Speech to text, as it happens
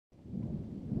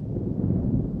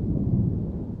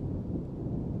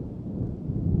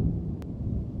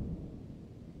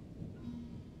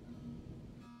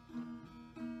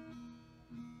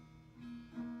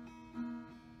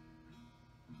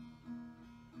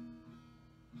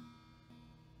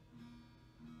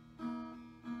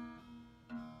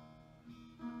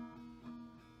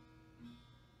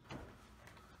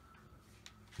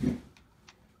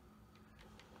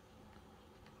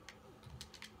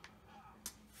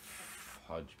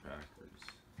Hodge Packers.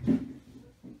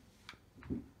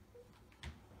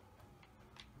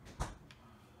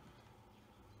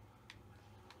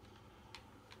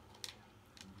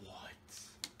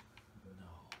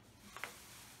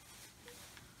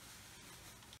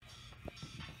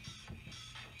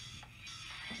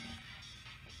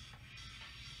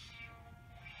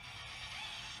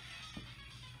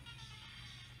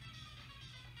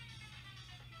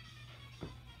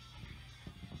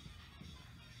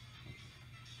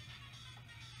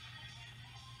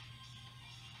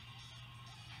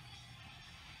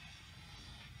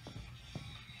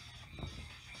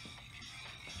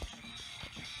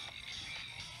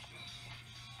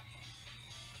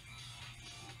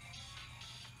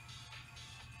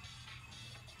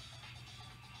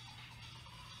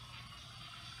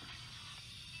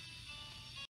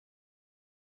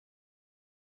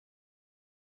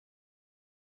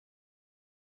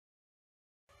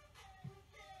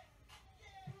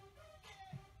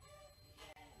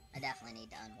 I definitely need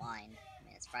to unwind. I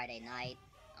mean, it's Friday night,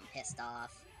 I'm pissed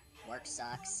off, work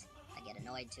sucks, I get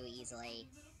annoyed too easily.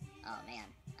 Oh man,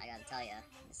 I gotta tell ya,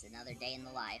 this is another day in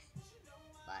the life.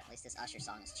 But at least this Usher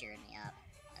song is cheering me up.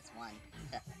 That's one.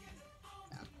 So,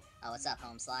 oh, what's up,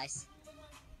 Home Slice?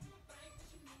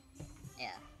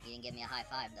 Yeah, you didn't give me a high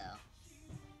five though.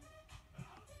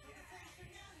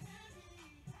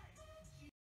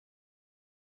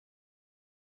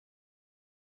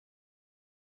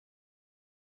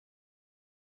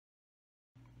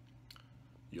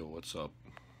 Yo, what's up?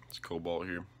 It's Cobalt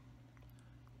here.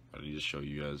 I need to show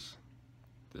you guys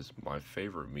this, my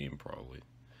favorite meme probably.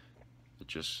 It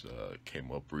just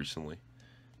came up recently.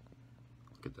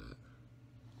 Look at that.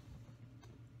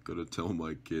 Gonna tell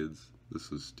my kids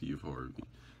this is Steve Harvey.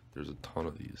 There's a ton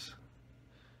of these.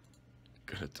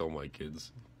 Gonna tell my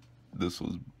kids this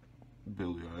was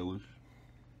Billie Eilish.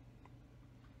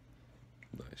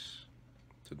 Nice.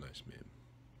 It's a nice meme.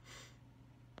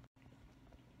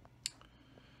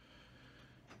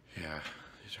 Yeah,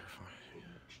 these are fine.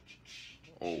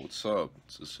 Oh, what's up?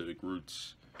 It's Acidic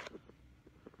Roots.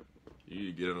 You need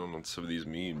to get in on some of these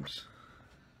memes.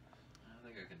 I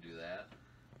think I can do that.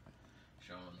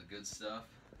 Show them the good stuff.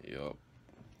 Yup.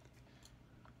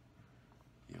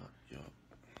 Yup.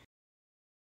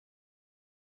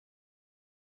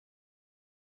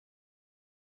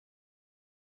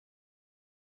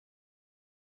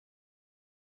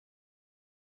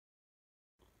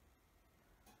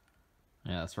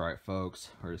 Yeah, that's right, folks.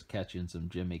 We're just catching some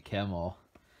Jimmy Kimmel.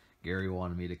 Gary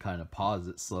wanted me to kind of pause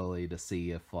it slowly to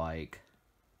see if, like...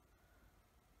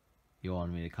 He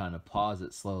wanted me to kind of pause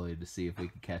it slowly to see if we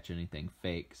could catch anything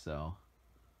fake, so...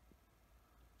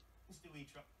 To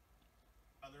each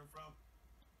other from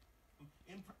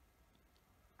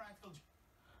impractical.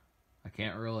 I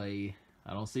can't really...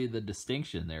 I don't see the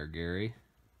distinction there, Gary.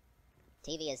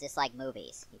 TV is just like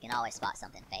movies. You can always spot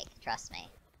something fake, trust me.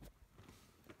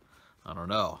 I don't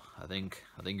know. I think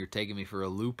you're taking me for a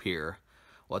loop here.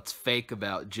 What's fake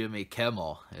about Jimmy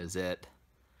Kimmel? Is it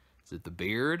the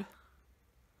beard?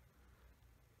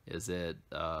 Is it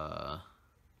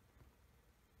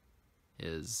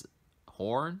his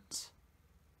horns?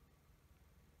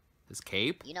 His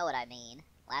cape? You know what I mean.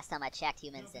 Last time I checked,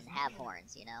 humans didn't have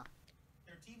horns, you know?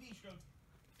 Their TV show.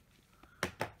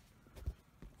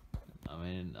 I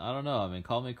mean, I don't know. I mean,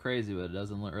 call me crazy, but it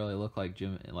doesn't really look like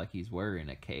Jim, like he's wearing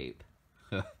a cape.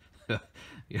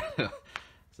 Yeah,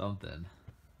 something.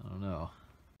 I don't know.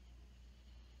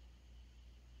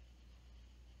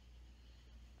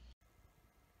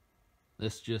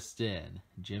 This just in.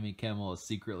 Jimmy Kimmel is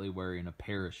secretly wearing a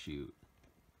parachute.